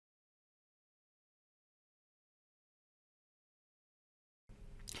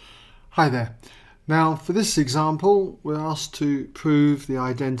Hi there. Now for this example we're asked to prove the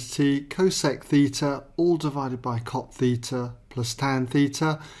identity cosec theta all divided by cot theta plus tan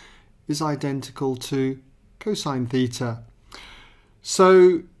theta is identical to cosine theta.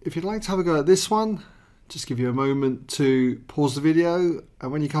 So if you'd like to have a go at this one, just give you a moment to pause the video,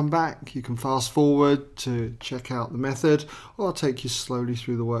 and when you come back you can fast forward to check out the method, or I'll take you slowly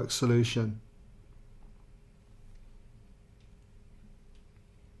through the work solution.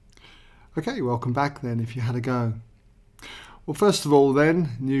 Okay, welcome back then if you had a go. Well, first of all then,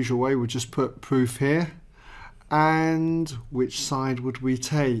 in the usual way, we'll just put proof here. And which side would we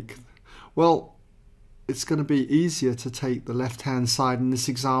take? Well, it's going to be easier to take the left-hand side in this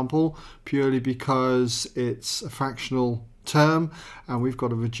example, purely because it's a fractional term and we've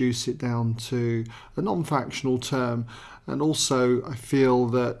got to reduce it down to a non-fractional term. And also I feel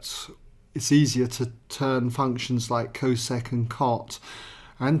that it's easier to turn functions like cosec and cot,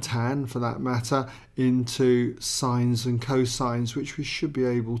 and tan for that matter, into sines and cosines, which we should be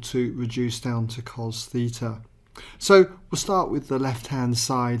able to reduce down to cos theta. So we'll start with the left hand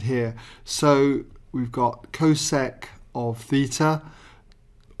side here. So we've got cosec of theta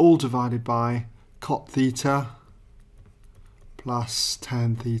all divided by cot theta plus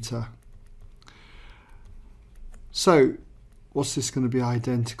tan theta. So what's this going to be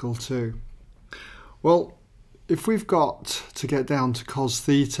identical to? Well, if we've got to get down to cos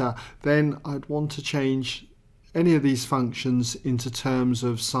theta, then I'd want to change any of these functions into terms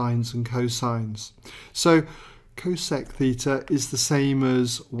of sines and cosines. So cosec theta is the same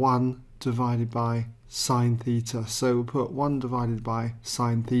as 1 divided by sine theta. So we'll put 1 divided by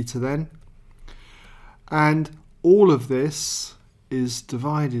sine theta then. And all of this is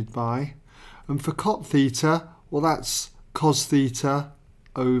divided by, and for cot theta, well, that's cos theta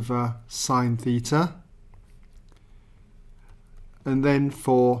over sine theta. And then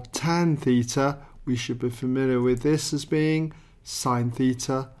for tan theta, we should be familiar with this as being sine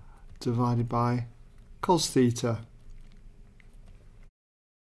theta divided by cos theta.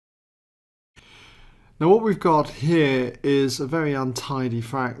 Now what we've got here is a very untidy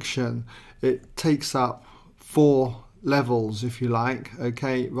fraction. It takes up 4 levels, if you like,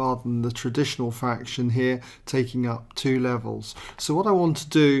 okay, rather than the traditional fraction here taking up 2 levels. So what I want to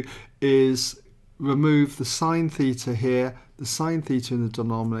do is remove the sine theta here, the sine theta in the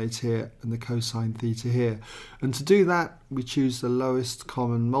denominator here, and the cosine theta here. And to do that, we choose the lowest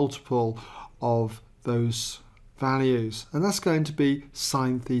common multiple of those values. And that's going to be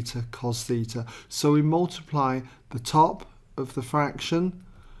sine theta cos theta. So we multiply the top of the fraction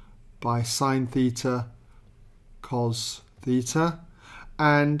by sine theta cos theta,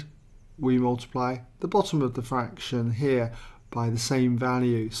 and we multiply the bottom of the fraction here by the same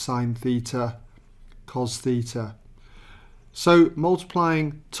value, sine theta cos theta. So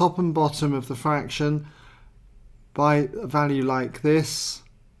multiplying top and bottom of the fraction by a value like this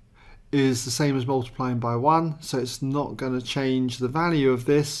is the same as multiplying by 1, so it's not going to change the value of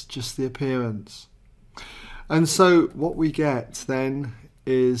this, just the appearance. And so what we get then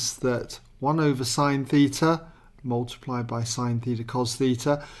is that 1 over sine theta multiplied by sine theta cos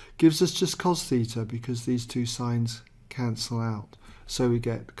theta gives us just cos theta, because these two signs cancel out. So we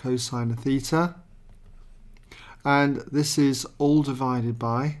get cosine of theta, and this is all divided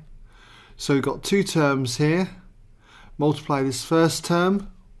by, so we've got 2 terms here. Multiply this first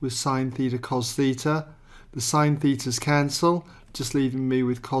term with sine theta cos theta. The sine thetas cancel, just leaving me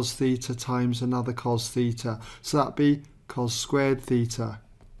with cos theta times another cos theta. So that'd be cos squared theta.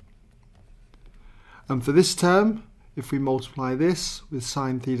 And for this term, if we multiply this with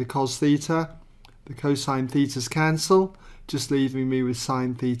sine theta cos theta, the cosine thetas cancel, just leaving me with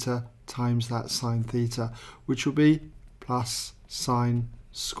sine theta times that sine theta, which will be plus sine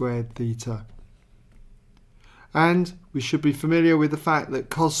squared theta. And we should be familiar with the fact that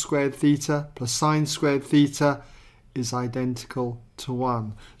cos squared theta plus sine squared theta is identical to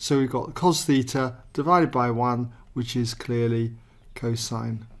 1. So we've got cos theta divided by 1, which is clearly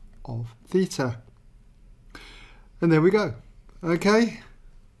cosine of theta. And there we go. Okay.